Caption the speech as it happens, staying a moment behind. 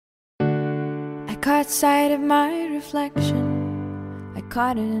caught sight of my reflection. I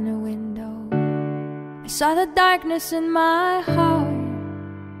caught it in a window. I saw the darkness in my heart.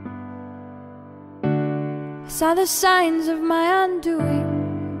 I saw the signs of my undoing.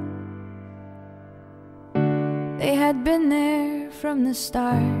 They had been there from the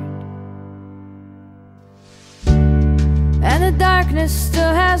start. And the darkness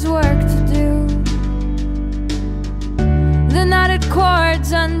still has work to do. The knotted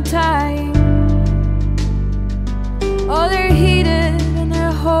cords untying. Oh, they're heated and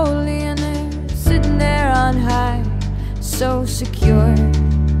they're holy, and they're sitting there on high, so secure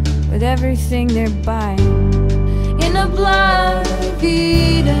with everything they're buying. In the blood of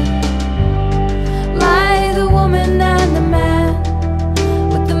Eden lie the woman and the man,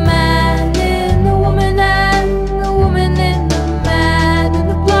 with the man in the woman and the woman in the man. In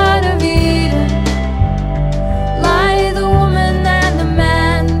the blood of Eden lie the woman and the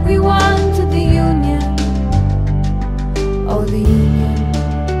man. We wanted the union, oh, the union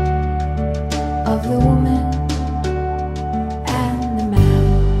of the woman and the man.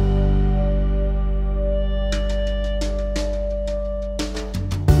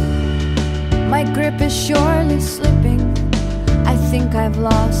 My grip is surely slipping. I think I've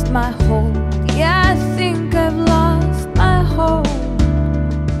lost my hold. Yeah, I think I've lost my hold.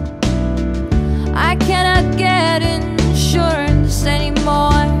 I cannot get insurance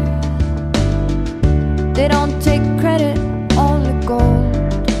anymore. They don't take credit, only gold.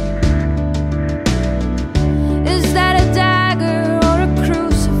 Is that a dagger or a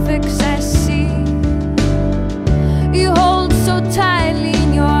crucifix I see you hold so tightly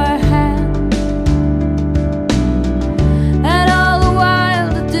in your hand? And all the while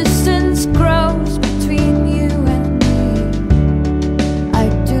the distance grows between you and me. I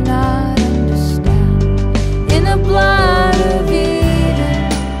do not understand. In the blood of Eden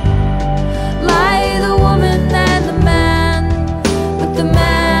lie the woman and the man, with the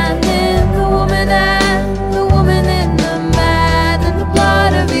man in the woman and the woman in the man. In the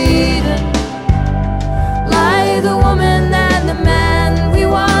blood of Eden lie the woman and the man. We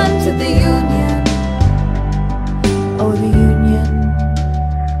wanted the union, oh, the union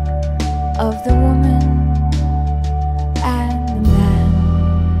of the woman and the man.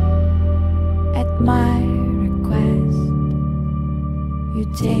 At my request, you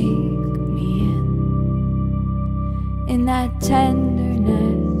take me in that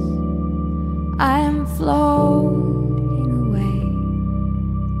tenderness. I am floating away,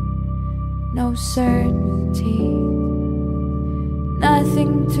 no certainty,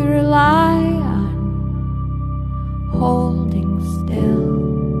 nothing to rely on, holding still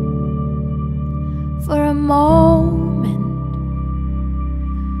for a moment.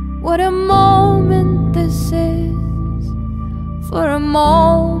 What a moment this is, for a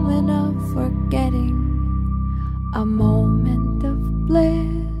moment of forgetting, a moment of bliss.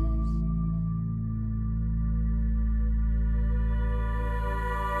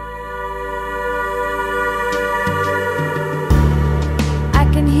 I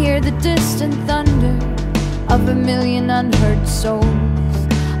can hear the distant thunder of a million unheard souls,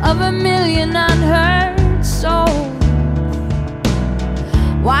 of a million unheard souls.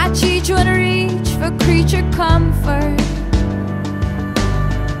 Watch each one reach for creature comfort,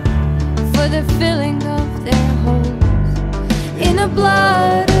 for the filling of their holes. In the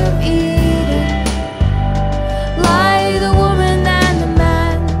blood